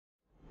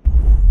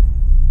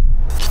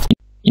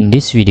In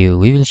this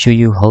video, we will show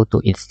you how to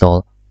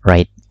install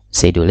Raid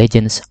Shadow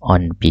Legends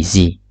on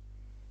PC.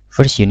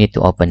 First, you need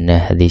to open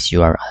this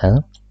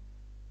URL.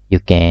 You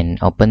can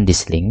open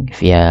this link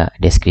via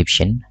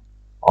description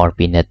or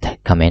pinned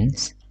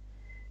comments.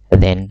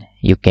 Then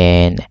you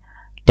can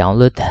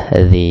download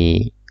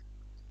the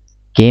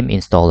game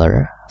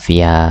installer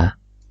via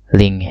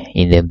link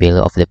in the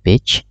below of the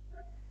page.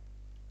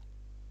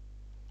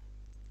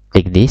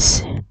 Click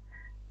this.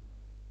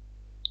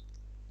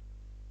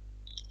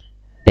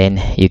 Then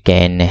you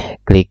can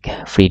click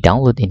free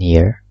download in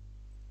here.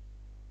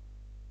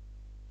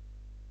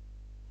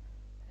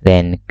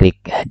 Then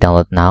click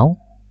download now.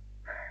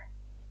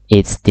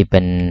 It's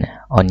depend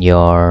on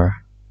your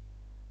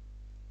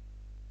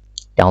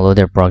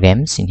downloader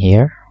programs in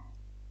here,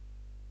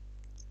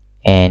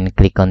 and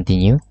click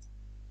continue.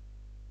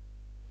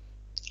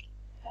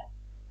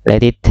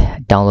 Let it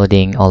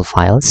downloading all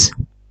files.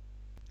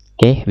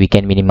 Okay, we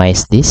can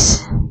minimize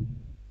this.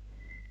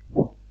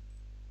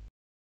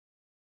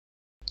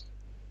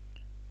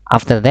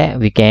 After that,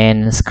 we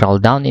can scroll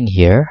down in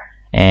here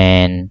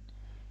and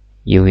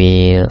you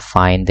will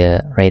find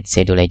the Raid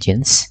Shadow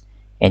Legends,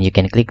 and you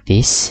can click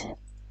this.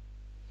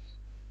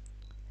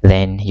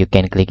 Then you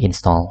can click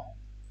install.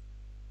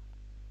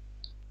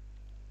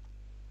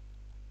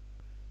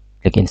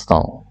 Click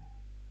install.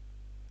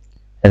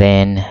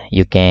 Then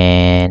you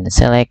can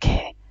select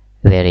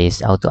there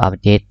is auto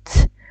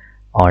update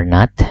or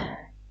not.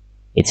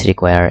 It's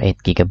require 8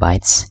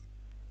 GB.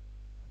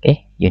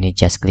 Okay, you need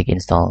just click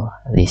install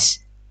this.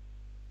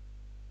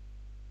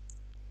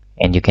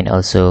 And you can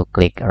also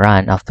click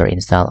run after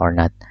install or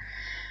not.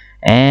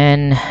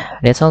 And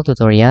that's all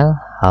tutorial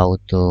how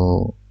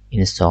to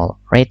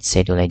install Raid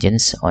Shadow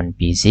Legends on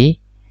PC.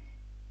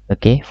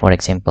 Okay, for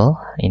example,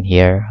 in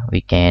here we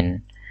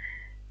can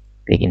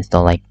click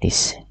install like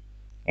this,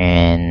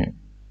 and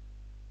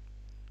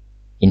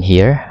in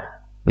here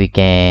we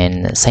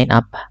can sign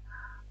up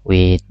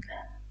with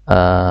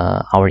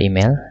our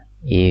email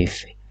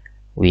if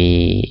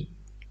we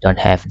don't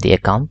have the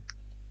account.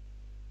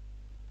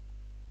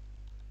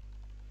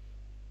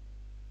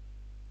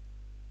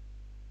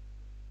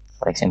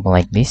 For example,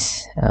 like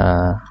this.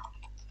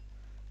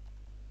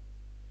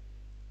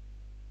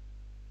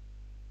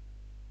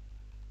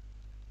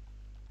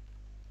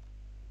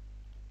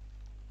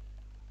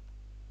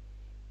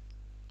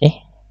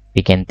 Okay,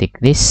 we can tick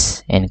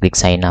this and click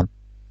sign up,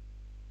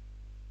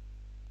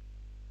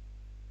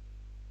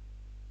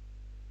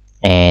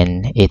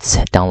 and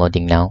it's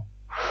downloading now.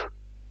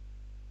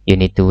 You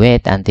need to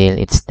wait until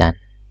it's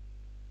done.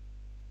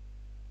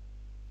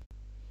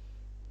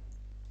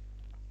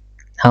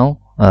 Now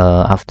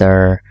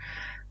after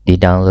the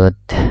download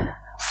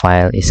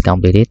file is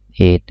completed,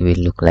 it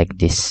will look like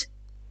this.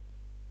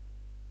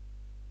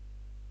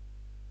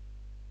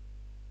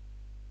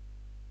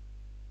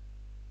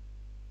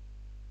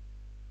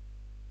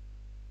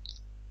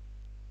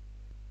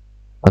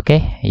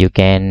 Okay, you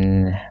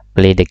can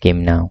play the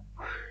game now,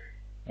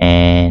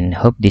 and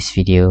hope this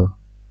video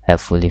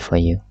helpful for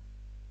you.